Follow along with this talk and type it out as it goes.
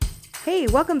Hey,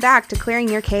 welcome back to Clearing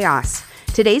Your Chaos.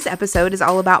 Today's episode is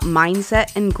all about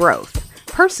mindset and growth,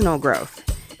 personal growth.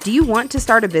 Do you want to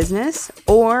start a business?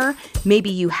 Or maybe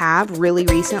you have really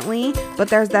recently, but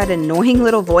there's that annoying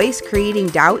little voice creating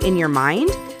doubt in your mind?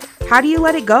 How do you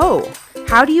let it go?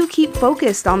 How do you keep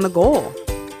focused on the goal?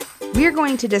 We're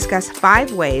going to discuss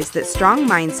 5 ways that strong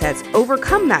mindsets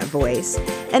overcome that voice,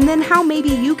 and then how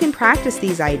maybe you can practice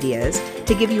these ideas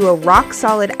to give you a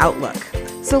rock-solid outlook.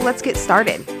 So let's get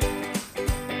started.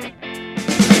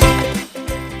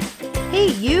 Hey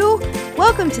you!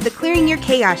 Welcome to the Clearing Your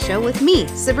Chaos show with me,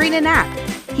 Sabrina Knapp.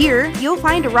 Here, you'll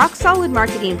find a rock-solid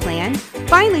marketing plan,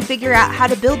 finally figure out how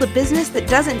to build a business that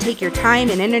doesn't take your time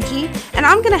and energy, and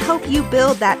I'm going to help you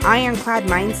build that ironclad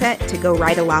mindset to go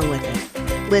right along with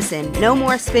it. Listen, no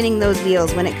more spinning those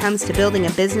wheels when it comes to building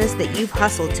a business that you've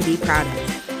hustled to be proud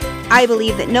of. I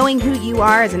believe that knowing who you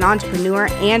are as an entrepreneur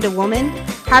and a woman,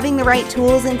 having the right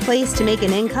tools in place to make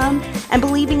an income, and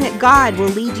believing that God will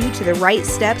lead you to the right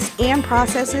steps and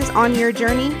processes on your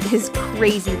journey is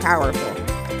crazy powerful.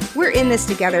 We're in this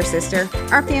together, sister.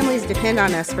 Our families depend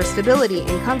on us for stability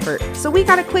and comfort, so we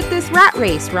gotta quit this rat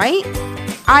race, right?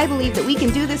 I believe that we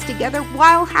can do this together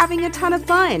while having a ton of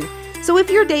fun. So if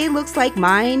your day looks like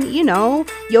mine,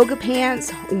 yoga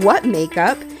pants, what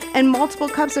makeup, and multiple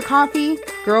cups of coffee,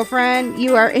 girlfriend,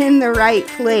 you are in the right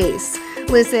place.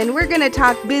 Listen, we're going to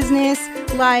talk business,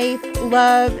 life,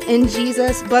 love, and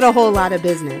Jesus, but a whole lot of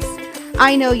business.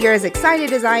 I know you're as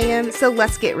excited as I am, so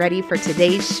let's get ready for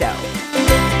today's show.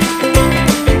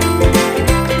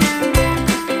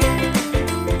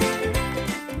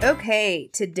 Okay,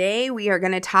 today we are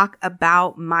going to talk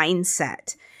about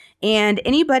mindset. And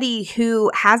anybody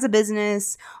who has a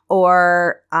business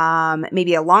or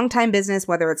maybe a long-time business,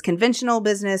 whether it's conventional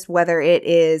business, whether it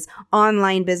is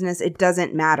online business, it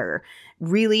doesn't matter.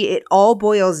 Really, it all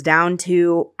boils down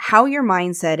to how your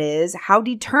mindset is, how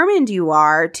determined you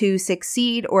are to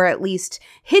succeed or at least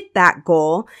hit that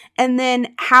goal, and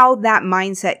then how that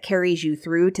mindset carries you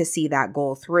through to see that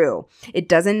goal through. It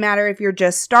doesn't matter if you're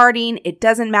just starting. It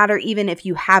doesn't matter even if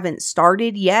you haven't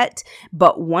started yet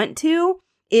but want to.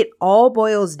 It all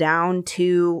boils down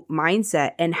to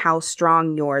mindset and how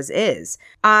strong yours is.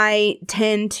 I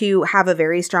tend to have a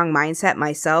very strong mindset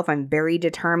myself. I'm very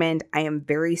determined. I am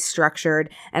very structured,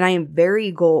 and I am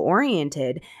very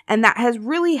goal-oriented. And that has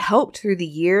really helped through the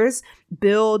years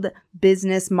build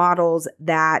business models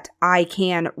that I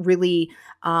can really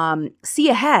see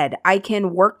ahead. I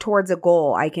can work towards a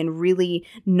goal. I can really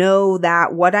know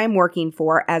that what I'm working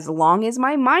for, as long as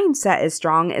my mindset is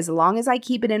strong, as long as I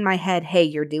keep it in my head, hey,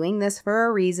 you're doing this for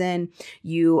a reason.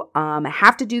 You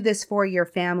have to do this for your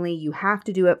family. You have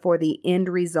to do it for the end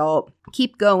result.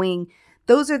 Keep going.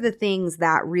 Those are the things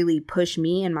that really push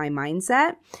me in my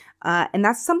mindset. And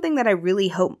that's something that I really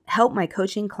help my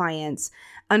coaching clients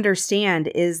understand,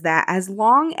 is that as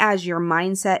long as your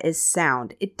mindset is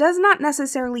sound, it does not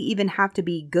necessarily even have to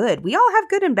be good. We all have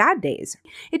good and bad days.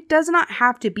 It does not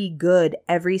have to be good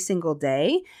every single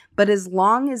day, but as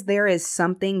long as there is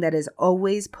something that is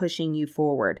always pushing you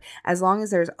forward, as long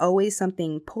as there's always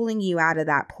something pulling you out of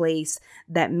that place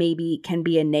that maybe can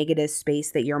be a negative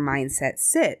space that your mindset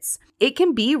sits, it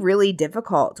can be really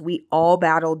difficult. We all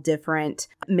battle different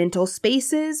mental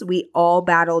spaces. We all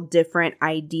battle different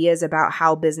ideas about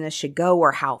how business should go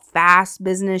or how fast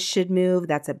business should move.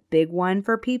 That's a big one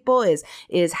for people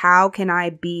is how can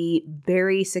I be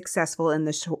very successful in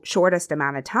the shortest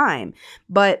amount of time?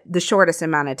 But the shortest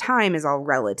amount of time is all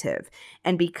relative.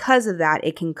 And because of that,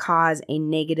 it can cause a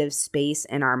negative space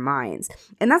in our minds.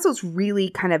 And that's what's really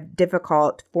kind of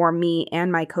difficult for me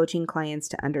and my coaching clients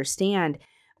to understand,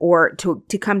 or to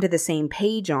come to the same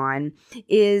page on,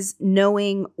 is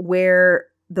knowing where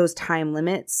those time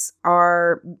limits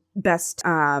are best,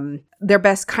 they're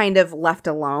best kind of left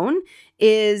alone.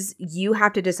 Is you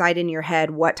have to decide in your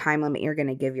head what time limit you're going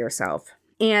to give yourself.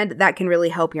 And that can really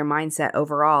help your mindset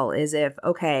overall, is if,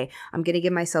 okay, I'm going to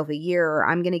give myself a year, or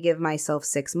I'm going to give myself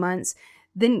 6 months,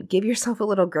 then give yourself a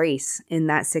little grace in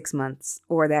that 6 months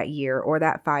or that year or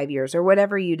that 5 years or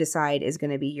whatever you decide is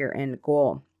going to be your end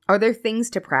goal. Are there things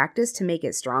to practice to make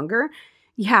it stronger?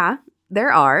 Yeah,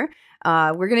 there are.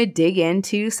 We're going to dig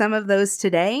into some of those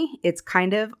today. It's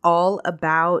kind of all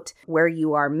about where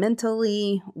you are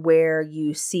mentally, where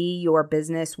you see your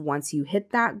business once you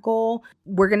hit that goal.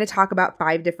 We're going to talk about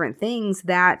 5 different things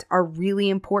that are really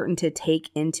important to take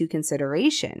into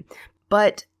consideration.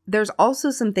 But there's also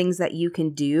some things that you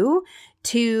can do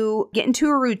to get into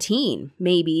a routine,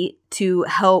 maybe to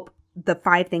help the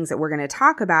 5 things that we're going to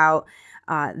talk about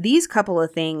these couple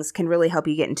of things can really help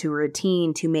you get into a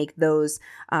routine to make those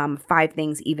 5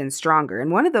 things even stronger.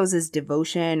 And one of those is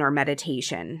devotion or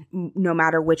meditation. No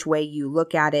matter which way you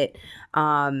look at it,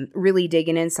 really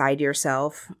digging inside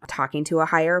yourself, talking to a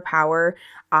higher power.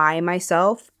 I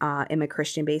myself am a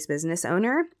Christian-based business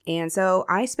owner, and so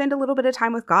I spend a little bit of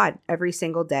time with God every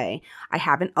single day. I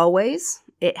haven't always.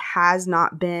 It has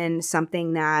not been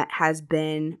something that has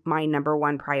been my number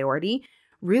one priority,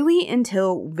 really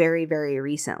until very, very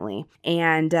recently.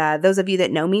 And those of you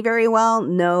that know me very well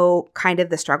know kind of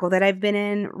the struggle that I've been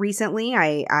in recently.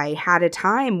 I had a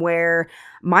time where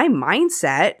my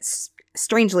mindset,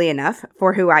 strangely enough,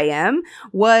 for who I am,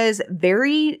 was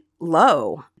very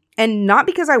low. And not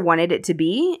because I wanted it to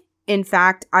be. In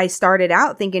fact, I started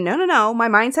out thinking, no, my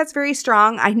mindset's very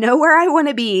strong. I know where I want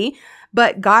to be,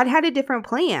 but God had a different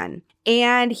plan.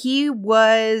 And he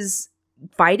was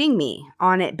fighting me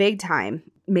on it big time.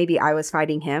 Maybe I was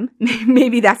fighting him.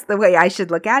 Maybe that's the way I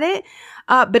should look at it.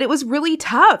 But it was really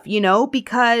tough,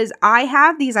 because I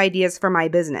have these ideas for my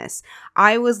business.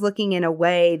 I was looking in a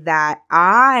way that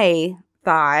I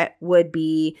thought would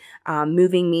be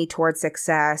moving me towards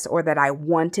success, or that I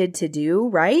wanted to do,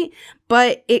 right?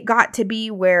 But it got to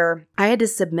be where I had to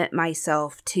submit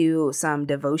myself to some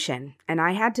devotion, and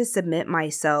I had to submit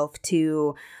myself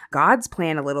to God's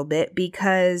plan a little bit,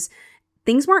 because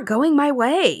things weren't going my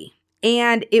way.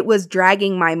 And it was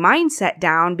dragging my mindset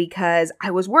down, because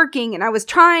I was working and I was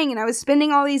trying and I was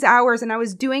spending all these hours and I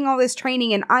was doing all this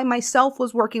training, and I myself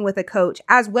was working with a coach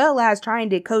as well as trying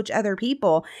to coach other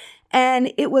people.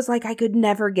 And it was like I could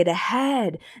never get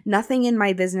ahead. Nothing in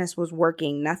my business was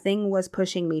working. Nothing was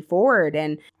pushing me forward.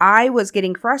 And I was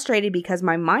getting frustrated because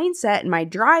my mindset and my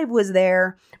drive was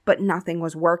there, but nothing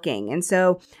was working. And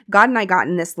so God and I got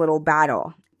in this little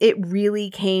battle. It really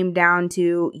came down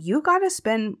to, you got to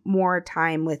spend more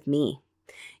time with me.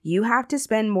 You have to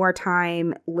spend more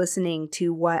time listening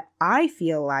to what I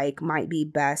feel like might be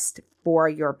best for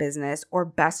your business, or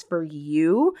best for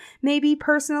you, maybe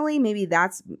personally. Maybe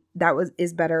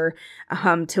is better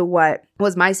to what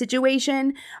was my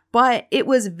situation, but it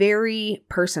was very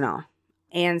personal.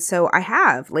 And so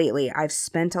I've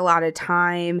spent a lot of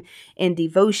time in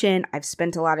devotion. I've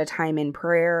spent a lot of time in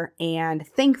prayer, and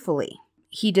thankfully,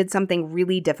 he did something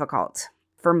really difficult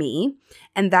for me,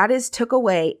 and that is took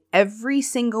away every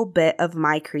single bit of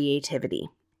my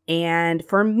creativity. And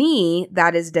for me,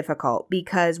 that is difficult,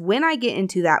 because when I get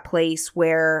into that place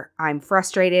where I'm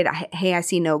frustrated, I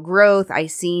see no growth,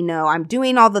 I'm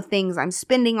doing all the things, I'm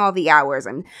spending all the hours,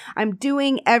 I'm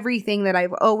doing everything that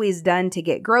I've always done to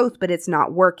get growth, but it's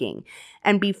not working.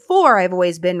 And before, I've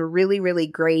always been really, really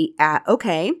great at,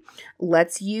 okay,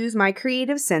 let's use my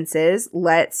creative senses.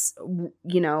 Let's,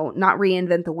 not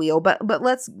reinvent the wheel, but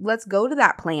let's go to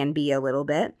that plan B a little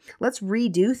bit. Let's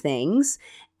redo things.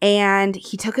 And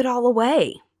he took it all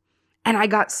away. And I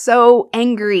got so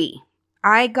angry.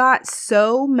 I got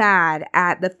so mad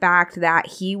at the fact that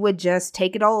he would just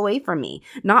take it all away from me.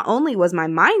 Not only was my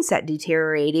mindset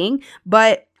deteriorating,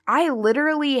 but I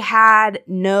literally had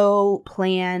no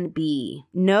plan B.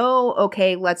 No,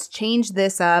 okay, let's change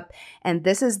this up, and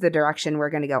this is the direction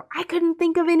we're going to go. I couldn't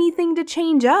think of anything to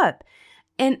change up.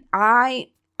 And I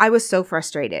was so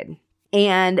frustrated.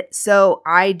 And so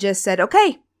I just said,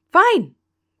 okay, fine.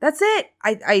 That's it.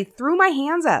 I threw my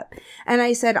hands up and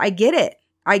I said, I get it.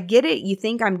 You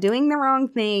think I'm doing the wrong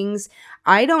things.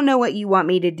 I don't know what you want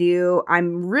me to do.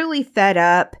 I'm really fed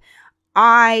up.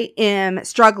 I am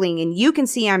struggling, and you can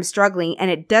see I'm struggling, and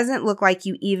it doesn't look like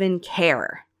you even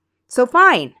care. So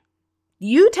fine.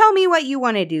 You tell me what you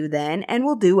want to do then, and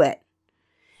we'll do it.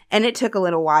 And it took a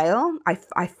little while.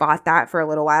 I fought that for a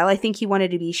little while. I think he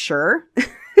wanted to be sure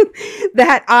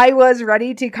that I was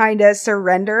ready to kind of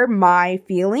surrender my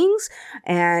feelings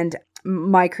and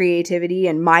my creativity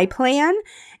and my plan.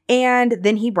 And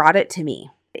then he brought it to me.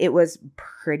 It was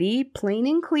pretty plain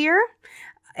and clear.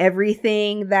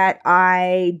 Everything that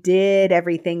I did,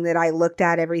 everything that I looked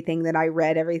at, everything that I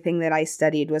read, everything that I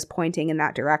studied was pointing in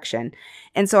that direction.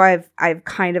 And so I've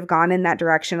kind of gone in that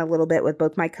direction a little bit with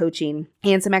both my coaching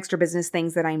and some extra business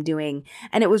things that I'm doing.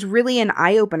 And it was really an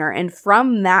eye-opener. And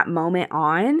from that moment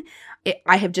on,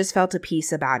 I have just felt a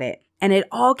peace about it. And it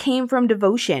all came from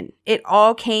devotion. It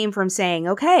all came from saying,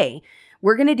 okay,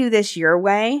 we're going to do this your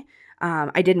way.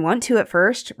 I didn't want to at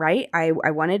first, right?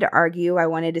 I wanted to argue. I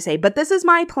wanted to say, but this is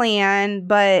my plan,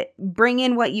 but bring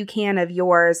in what you can of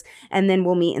yours, and then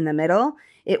we'll meet in the middle.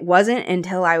 It wasn't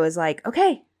until I was like,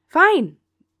 okay, fine,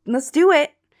 let's do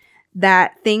it,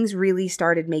 that things really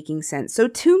started making sense. So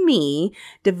to me,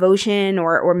 devotion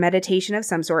or meditation of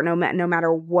some sort, no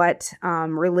matter what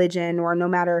religion or no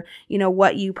matter,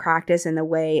 what you practice in the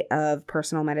way of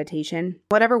personal meditation,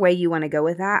 whatever way you want to go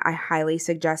with that, I highly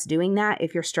suggest doing that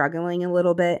if you're struggling a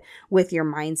little bit with your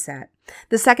mindset.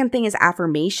 The second thing is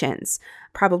affirmations.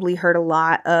 Probably heard a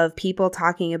lot of people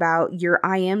talking about your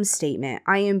I am statement.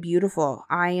 I am beautiful.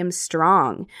 I am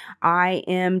strong. I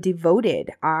am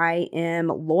devoted. I am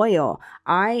loyal.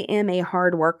 I am a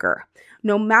hard worker.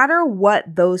 No matter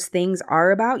what those things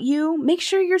are about you, make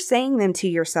sure you're saying them to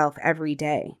yourself every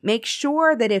day. Make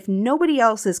sure that if nobody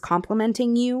else is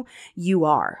complimenting you, you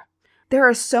are. There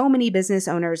are so many business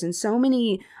owners and so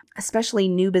many especially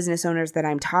new business owners that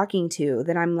I'm talking to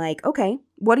that I'm like, okay,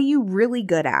 what are you really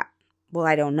good at? Well,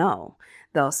 I don't know,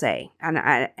 they'll say. And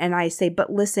I say,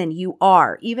 but listen, you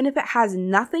are. Even if it has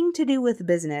nothing to do with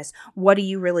business, what are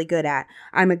you really good at?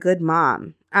 I'm a good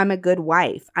mom. I'm a good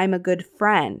wife. I'm a good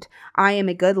friend. I am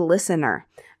a good listener.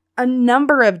 A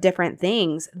number of different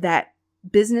things that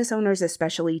business owners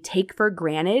especially take for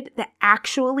granted that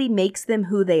actually makes them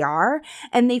who they are,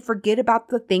 and they forget about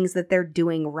the things that they're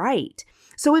doing right.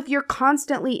 So if you're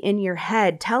constantly in your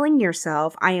head telling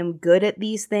yourself, I am good at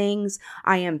these things,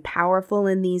 I am powerful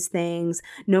in these things,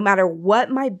 no matter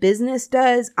what my business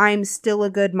does, I'm still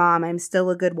a good mom, I'm still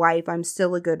a good wife, I'm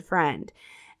still a good friend.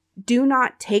 Do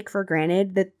not take for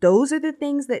granted that those are the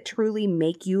things that truly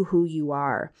make you who you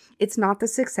are. It's not the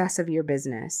success of your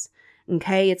business.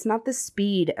 Okay, it's not the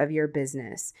speed of your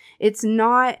business. It's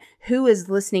not who is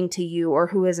listening to you or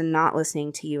who is not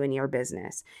listening to you in your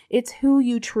business. It's who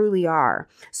you truly are.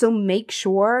 So make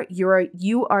sure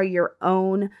you are your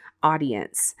own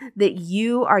audience, that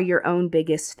you are your own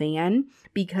biggest fan,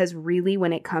 because really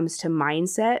when it comes to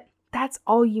mindset, that's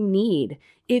all you need.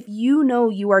 If you know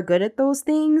you are good at those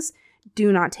things,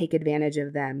 do not take advantage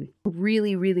of them.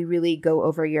 Really, really, really go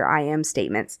over your I am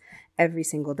statements every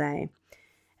single day.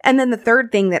 And then the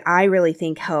third thing that I really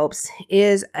think helps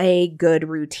is a good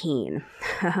routine.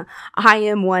 I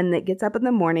am one that gets up in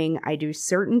the morning. I do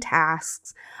certain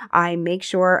tasks. I make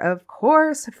sure, of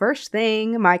course, first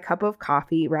thing, my cup of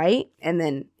coffee, right? And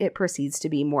then it proceeds to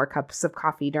be more cups of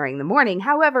coffee during the morning.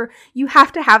 However, you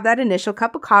have to have that initial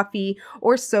cup of coffee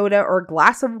or soda or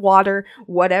glass of water,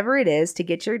 whatever it is, to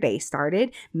get your day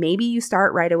started. Maybe you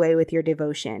start right away with your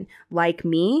devotion. Like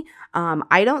me,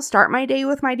 I don't start my day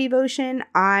with my devotion.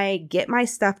 I get my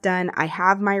stuff done. I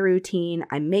have my routine.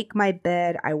 I make my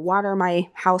bed. I water my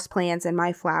houseplants and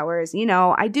my flowers.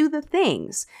 I do the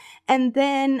things. And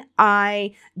then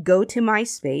I go to my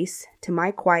space, to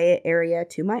my quiet area,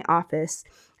 to my office.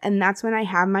 And that's when I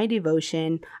have my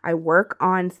devotion. I work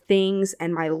on things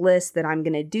and my list that I'm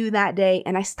going to do that day,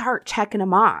 and I start checking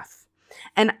them off.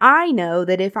 And I know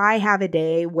that if I have a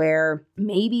day where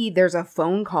maybe there's a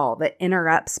phone call that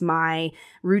interrupts my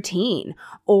routine,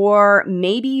 or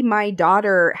maybe my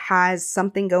daughter has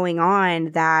something going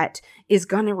on that is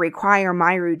going to require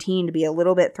my routine to be a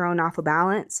little bit thrown off of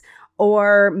balance,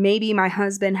 or maybe my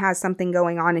husband has something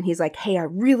going on and he's like, hey, I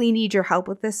really need your help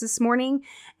with this morning,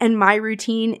 and my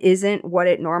routine isn't what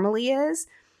it normally is.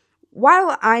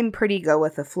 While I'm pretty go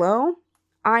with the flow,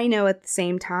 I know at the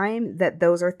same time that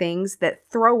those are things that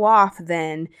throw off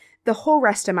then the whole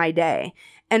rest of my day.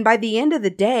 And by the end of the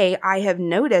day, I have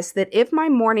noticed that if my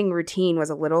morning routine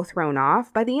was a little thrown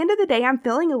off, by the end of the day, I'm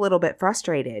feeling a little bit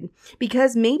frustrated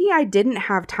because maybe I didn't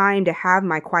have time to have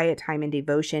my quiet time and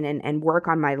devotion and work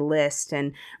on my list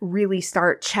and really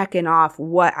start checking off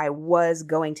what I was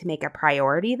going to make a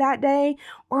priority that day.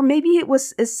 Or maybe it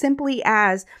was as simply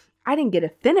as I didn't get to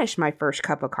finish my first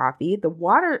cup of coffee.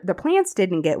 The plants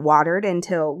didn't get watered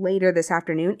until later this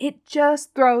afternoon. It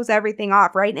just throws everything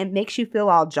off, right? And it makes you feel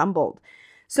all jumbled.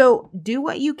 So do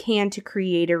what you can to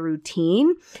create a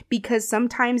routine, because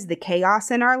sometimes the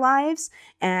chaos in our lives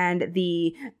and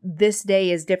this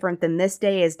day is different than this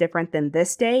day is different than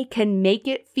this day can make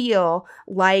it feel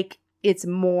like it's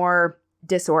more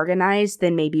disorganized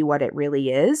than maybe what it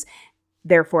really is.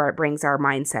 Therefore, it brings our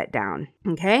mindset down.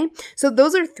 Okay. So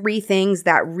those are three things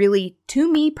that really, to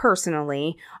me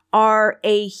personally, are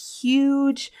a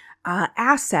huge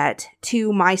asset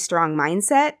to my strong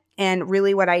mindset. And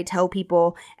really what I tell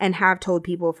people and have told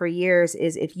people for years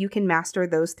is if you can master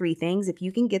those three things, if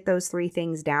you can get those three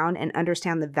things down and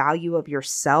understand the value of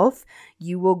yourself,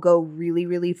 you will go really,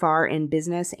 really far in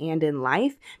business and in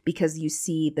life because you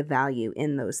see the value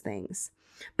in those things.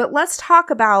 But let's talk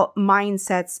about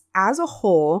mindsets as a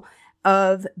whole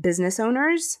of business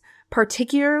owners,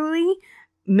 particularly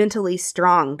mentally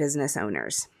strong business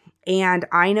owners. And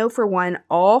I know for one,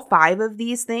 all 5 of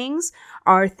these things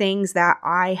are things that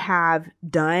I have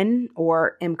done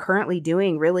or am currently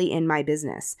doing really in my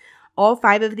business. All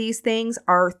 5 of these things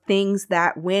are things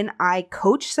that when I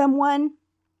coach someone,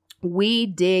 we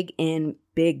dig in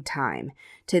big time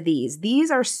to these.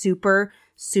 These are super,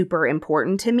 super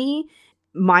important to me.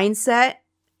 Mindset.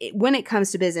 When it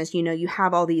comes to business, you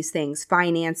have all these things,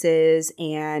 finances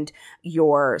and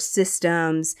your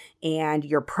systems and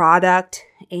your product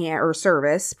or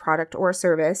service,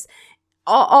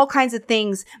 all kinds of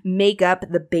things make up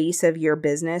the base of your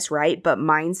business, right? But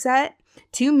mindset,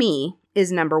 to me,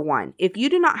 is number 1. If you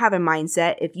do not have a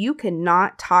mindset, if you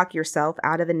cannot talk yourself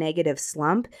out of a negative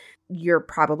slump, you're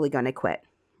probably going to quit.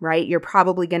 Right? You're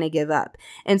probably going to give up.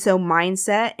 And so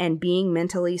mindset and being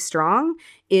mentally strong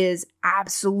is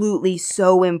absolutely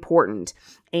so important.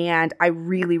 And I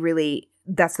really,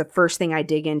 that's the first thing I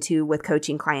dig into with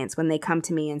coaching clients when they come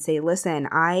to me and say, listen,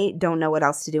 I don't know what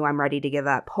else to do. I'm ready to give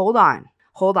up. Hold on.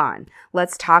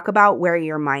 Let's talk about where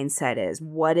your mindset is.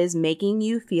 What is making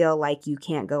you feel like you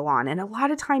can't go on? And a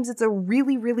lot of times it's a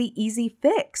really, really easy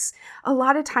fix. A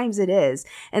lot of times it is.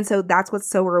 And so that's what's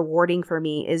so rewarding for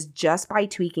me is just by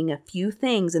tweaking a few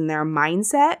things in their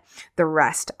mindset, the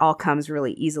rest all comes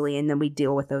really easily. And then we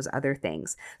deal with those other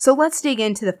things. So let's dig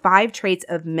into the 5 traits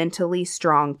of mentally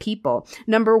strong people.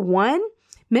 Number 1,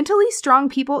 mentally strong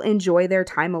people enjoy their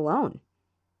time alone.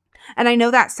 And I know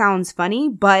that sounds funny,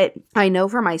 but I know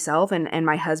for myself and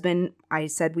my husband, I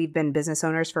said we've been business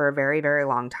owners for a very, very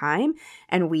long time.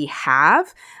 And we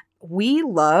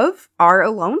love our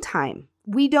alone time.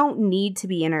 We don't need to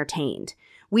be entertained.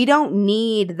 We don't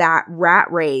need that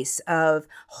rat race of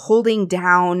holding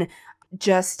down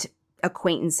just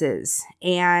acquaintances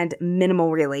and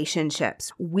minimal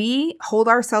relationships. We hold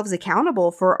ourselves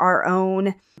accountable for our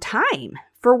own time.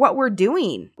 For what we're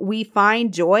doing. We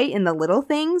find joy in the little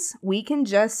things. We can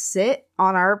just sit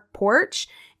on our porch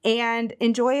and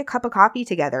enjoy a cup of coffee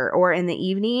together, or in the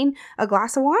evening, a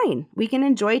glass of wine. We can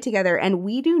enjoy together, and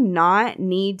we do not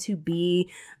need to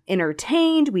be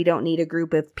entertained. We don't need a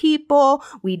group of people.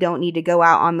 We don't need to go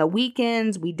out on the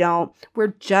weekends.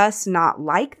 We're just not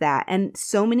like that. And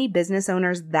so many business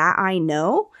owners that I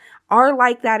know are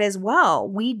like that as well.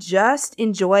 We just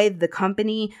enjoy the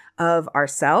company of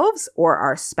ourselves or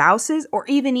our spouses or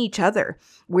even each other.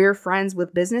 We're friends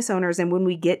with business owners, and when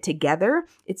we get together,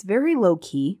 it's very low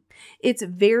key.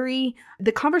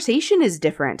 The conversation is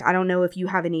different. I don't know if you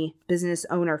have any business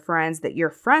owner friends that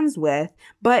you're friends with,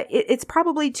 but it's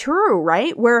probably true,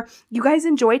 right? Where you guys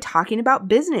enjoy talking about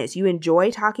business. You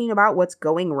enjoy talking about what's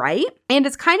going right. And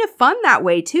it's kind of fun that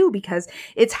way too, because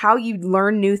it's how you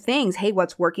learn new things. Hey,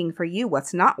 what's working for you?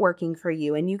 What's not working for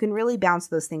you? And you can really bounce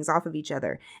those things off of each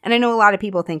other. And I know a lot of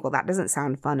people think, well, that doesn't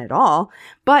sound fun at all,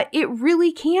 but it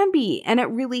really can be. And it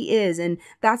really is. And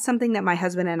that's something that my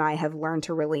husband and I have learned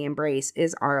to really embrace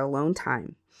is our alone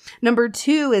time. Number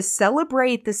 2 is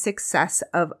celebrate the success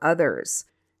of others.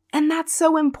 And that's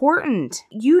so important.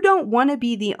 You don't want to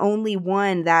be the only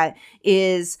one that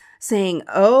is saying,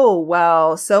 oh,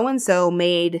 well, so-and-so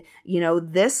made,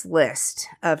 this list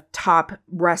of top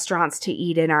restaurants to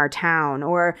eat in our town,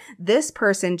 or this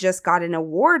person just got an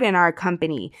award in our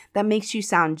company. That makes you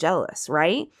sound jealous,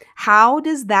 right? How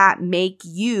does that make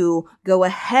you go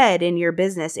ahead in your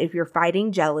business if you're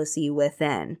fighting jealousy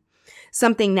within?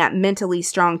 Something that mentally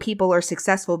strong people or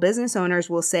successful business owners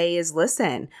will say is,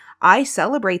 listen, I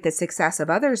celebrate the success of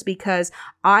others because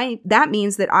that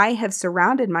means that I have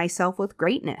surrounded myself with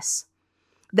greatness.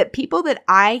 That people that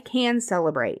I can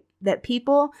celebrate, that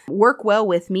people work well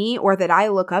with me or that I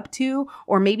look up to,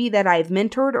 or maybe that I've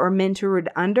mentored or mentored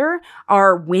under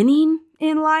are winning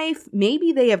in life.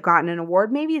 Maybe they have gotten an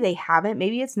award. Maybe they haven't.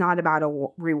 Maybe it's not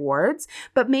about rewards,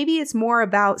 but maybe it's more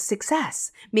about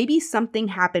success. Maybe something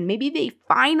happened. Maybe they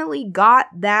finally got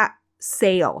that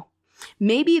sale.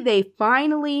 Maybe they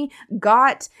finally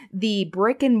got the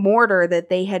brick and mortar that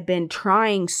they had been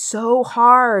trying so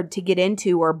hard to get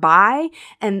into or buy,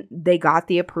 and they got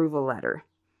the approval letter.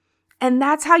 And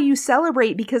that's how you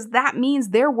celebrate, because that means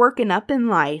they're working up in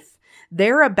life.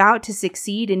 They're about to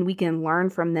succeed and we can learn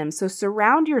from them. So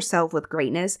surround yourself with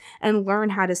greatness and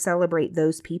learn how to celebrate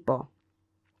those people.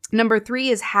 Number 3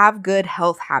 is have good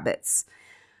health habits.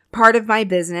 Part of my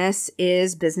business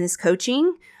is business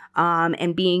coaching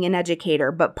and being an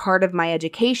educator, but part of my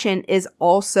education is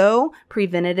also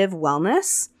preventative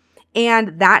wellness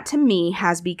And that to me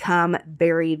has become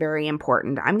very, very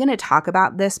important. I'm going to talk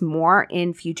about this more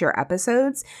in future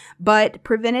episodes, but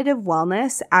preventative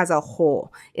wellness as a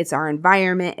whole, it's our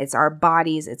environment, it's our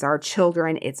bodies, it's our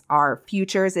children, it's our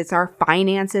futures, it's our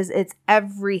finances, it's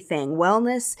everything.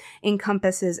 Wellness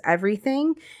encompasses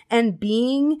everything, and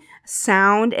being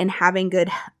sound and having good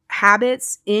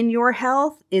habits in your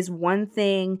health is one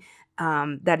thing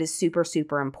that is super,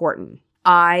 super important.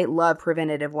 I love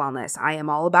preventative wellness. I am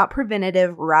all about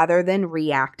preventative rather than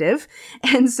reactive.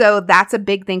 And so that's a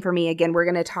big thing for me. Again, we're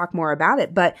going to talk more about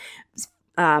it, but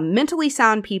mentally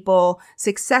sound people,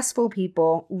 successful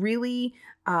people really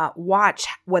watch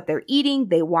what they're eating.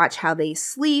 They watch how they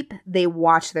sleep. They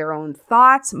watch their own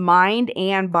thoughts, mind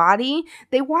and body.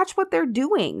 They watch what they're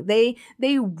doing. They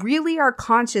really are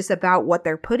conscious about what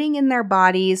they're putting in their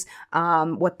bodies,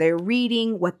 what they're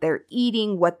reading, what they're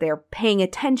eating, what they're paying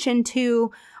attention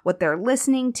to, what they're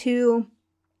listening to.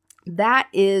 That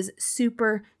is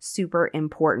super, super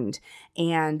important.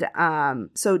 And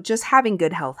so just having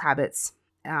good health habits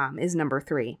is number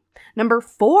 3. Number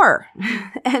 4,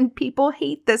 and people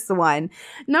hate this one.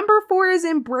 Number 4 is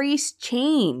embrace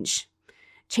change.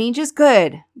 Change is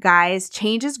good, guys.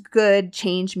 Change is good.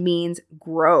 Change means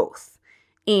growth.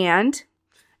 And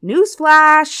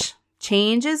newsflash,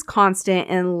 change is constant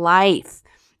in life.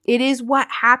 It is what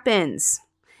happens.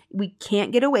 We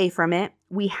can't get away from it.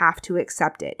 We have to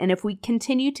accept it. And if we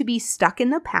continue to be stuck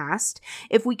in the past,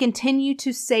 if we continue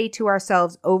to say to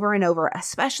ourselves over and over,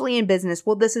 especially in business,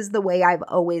 well, this is the way I've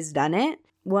always done it,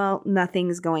 well,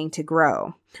 nothing's going to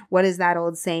grow. What is that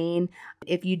old saying?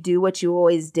 If you do what you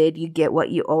always did, you get what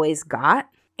you always got.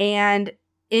 And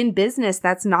in business,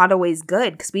 that's not always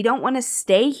good because we don't want to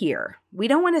stay here. We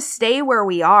don't want to stay where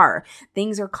we are.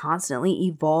 Things are constantly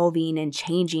evolving and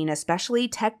changing, especially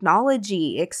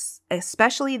technology,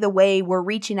 especially the way we're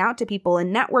reaching out to people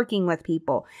and networking with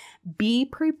people. Be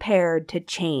prepared to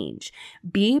change.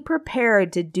 Be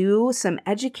prepared to do some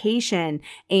education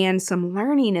and some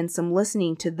learning and some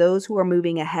listening to those who are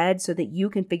moving ahead so that you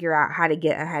can figure out how to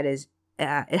get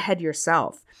ahead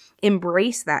yourself.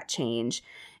 Embrace that change.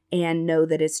 And know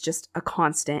that it's just a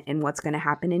constant in what's going to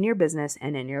happen in your business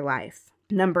and in your life.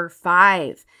 Number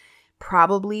 5,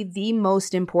 probably the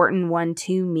most important one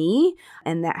to me,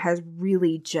 and that has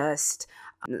really just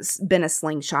been a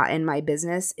slingshot in my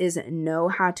business, is know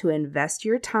how to invest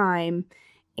your time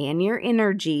and your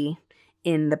energy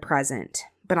in the present.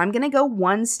 But I'm going to go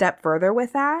one step further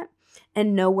with that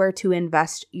and know where to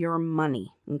invest your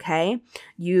money, okay?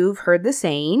 You've heard the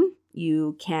saying,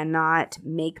 you cannot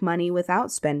make money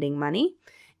without spending money.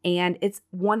 And it's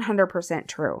 100%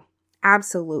 true.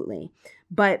 Absolutely.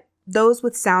 But those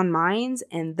with sound minds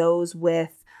and those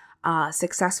with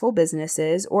successful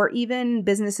businesses or even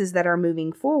businesses that are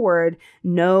moving forward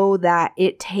know that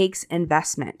it takes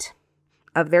investment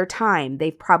of their time.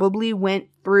 They've probably went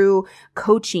through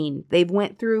coaching. They've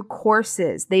went through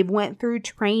courses. They've went through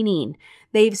training.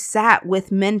 They've sat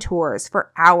with mentors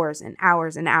for hours and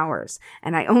hours and hours.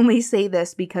 And I only say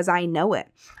this because I know it.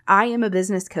 I am a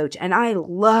business coach and I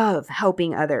love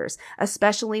helping others,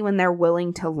 especially when they're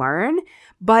willing to learn.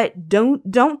 But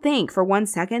don't think for one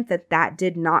second that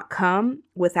did not come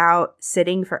without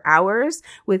sitting for hours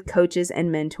with coaches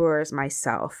and mentors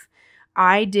myself.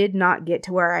 I did not get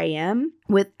to where I am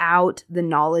without the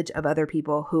knowledge of other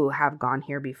people who have gone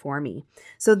here before me.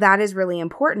 So that is really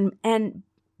important. And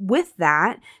with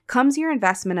that comes your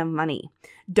investment of money.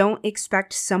 Don't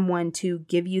expect someone to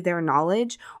give you their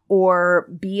knowledge or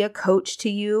be a coach to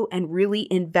you and really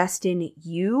invest in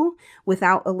you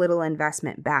without a little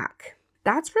investment back.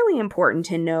 That's really important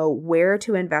to know where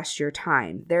to invest your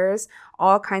time. There's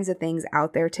all kinds of things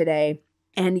out there today.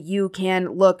 And you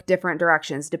can look different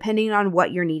directions depending on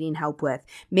what you're needing help with.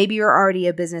 Maybe you're already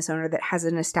a business owner that has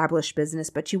an established business,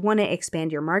 but you want to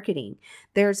expand your marketing.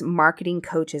 There's marketing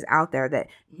coaches out there that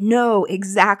know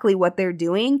exactly what they're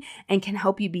doing and can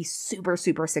help you be super,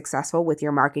 super successful with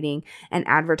your marketing and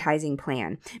advertising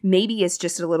plan. Maybe it's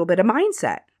just a little bit of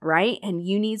mindset, right? And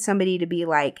you need somebody to be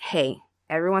like, hey,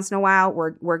 every once in a while,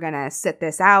 we're going to sit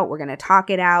this out. We're going to talk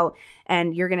it out.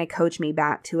 And you're going to coach me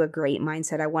back to a great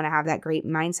mindset. I want to have that great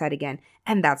mindset again.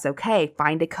 And that's okay.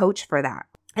 Find a coach for that.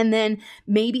 And then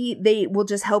maybe they will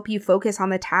just help you focus on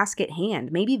the task at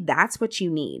hand. Maybe that's what you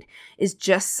need, is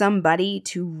just somebody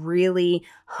to really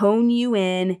hone you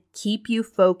in, keep you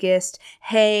focused.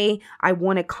 Hey, I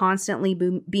want to constantly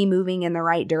be moving in the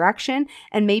right direction.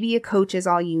 And maybe a coach is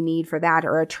all you need for that,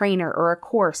 or a trainer or a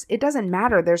course. It doesn't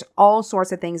matter. There's all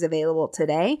sorts of things available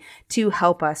today to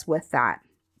help us with that.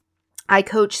 I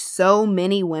coach so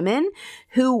many women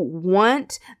who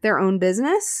want their own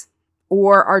business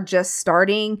or are just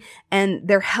starting and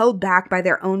they're held back by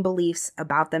their own beliefs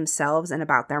about themselves and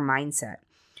about their mindset.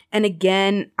 And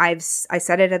again, I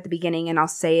said it at the beginning and I'll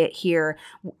say it here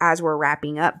as we're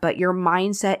wrapping up, but your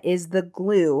mindset is the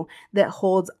glue that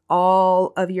holds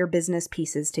all of your business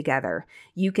pieces together.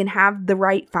 You can have the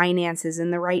right finances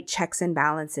and the right checks and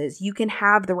balances. You can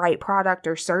have the right product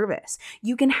or service.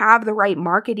 You can have the right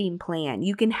marketing plan.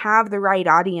 You can have the right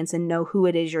audience and know who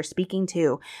it is you're speaking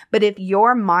to. But if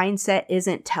your mindset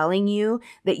isn't telling you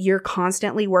that you're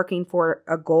constantly working for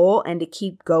a goal and to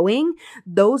keep going,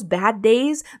 those bad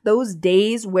days, those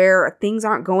days where things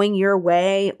aren't going your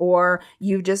way or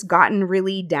you've just gotten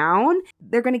really down,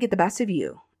 they're going to get the best of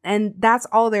you. And that's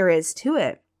all there is to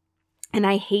it. And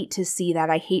I hate to see that.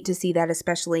 I hate to see that,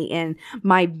 especially in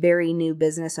my very new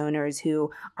business owners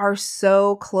who are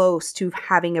so close to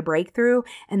having a breakthrough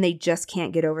and they just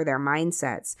can't get over their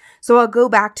mindsets. So I'll go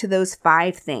back to those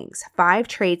 5 things, 5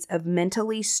 traits of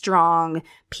mentally strong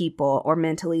people or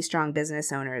mentally strong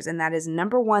business owners. And that is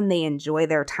number 1, they enjoy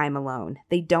their time alone.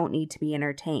 They don't need to be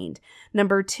entertained.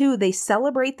 Number 2, they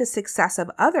celebrate the success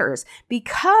of others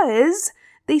because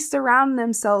they surround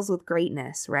themselves with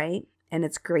greatness, right? And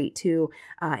it's great to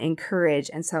encourage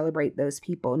and celebrate those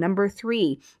people. Number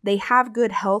 3, they have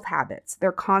good health habits.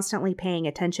 They're constantly paying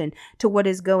attention to what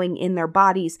is going in their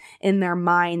bodies, in their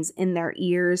minds, in their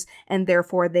ears, and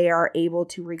therefore they are able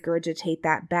to regurgitate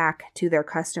that back to their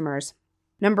customers.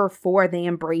 Number 4, they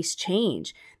embrace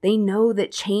change. They know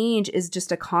that change is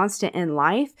just a constant in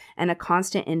life and a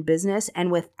constant in business,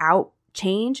 and without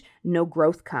change, no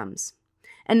growth comes.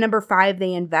 And number 5,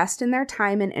 they invest in their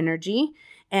time and energy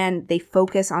and they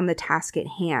focus on the task at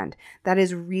hand. That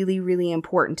is really, really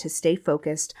important to stay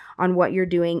focused on what you're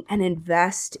doing and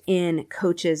invest in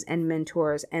coaches and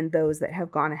mentors and those that have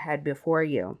gone ahead before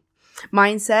you.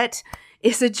 Mindset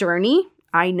is a journey.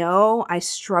 I know I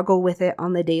struggle with it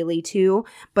on the daily too,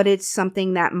 but it's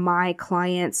something that my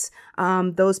clients,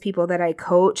 those people that I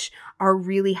coach, are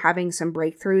really having some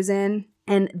breakthroughs in,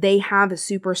 and they have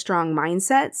super strong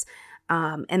mindsets.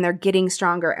 And they're getting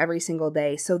stronger every single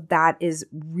day. So that is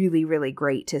really, really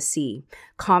great to see.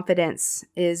 Confidence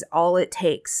is all it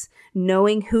takes.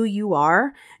 Knowing who you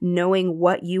are, knowing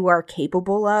what you are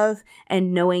capable of,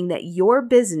 and knowing that your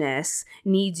business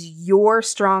needs your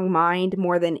strong mind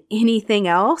more than anything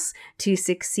else to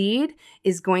succeed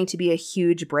is going to be a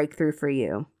huge breakthrough for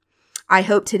you. I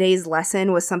hope today's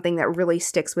lesson was something that really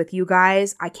sticks with you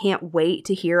guys. I can't wait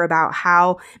to hear about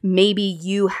how maybe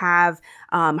you have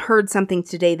heard something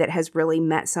today that has really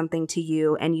meant something to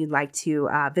you and you'd like to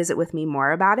visit with me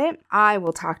more about it. I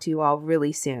will talk to you all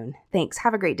really soon. Thanks.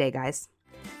 Have a great day, guys.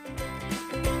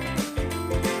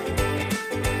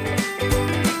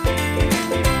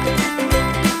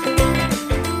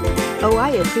 Oh,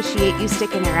 I appreciate you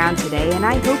sticking around today, and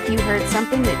I hope you heard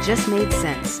something that just made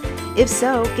sense. If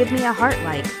so, give me a heart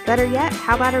like. Better yet,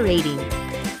 how about a rating?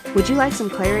 Would you like some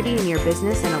clarity in your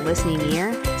business and a listening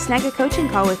ear? Snag a coaching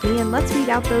call with me and let's weed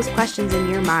out those questions in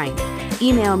your mind.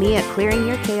 Email me at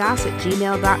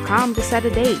clearingyourchaos@gmail.com to set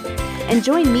a date. And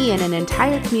join me in an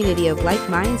entire community of like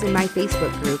minds in my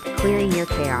Facebook group, Clearing Your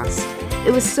Chaos.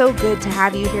 It was so good to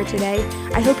have you here today.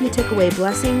 I hope you took away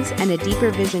blessings and a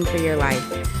deeper vision for your life.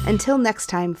 Until next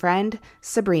time, friend,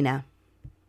 Sabrina.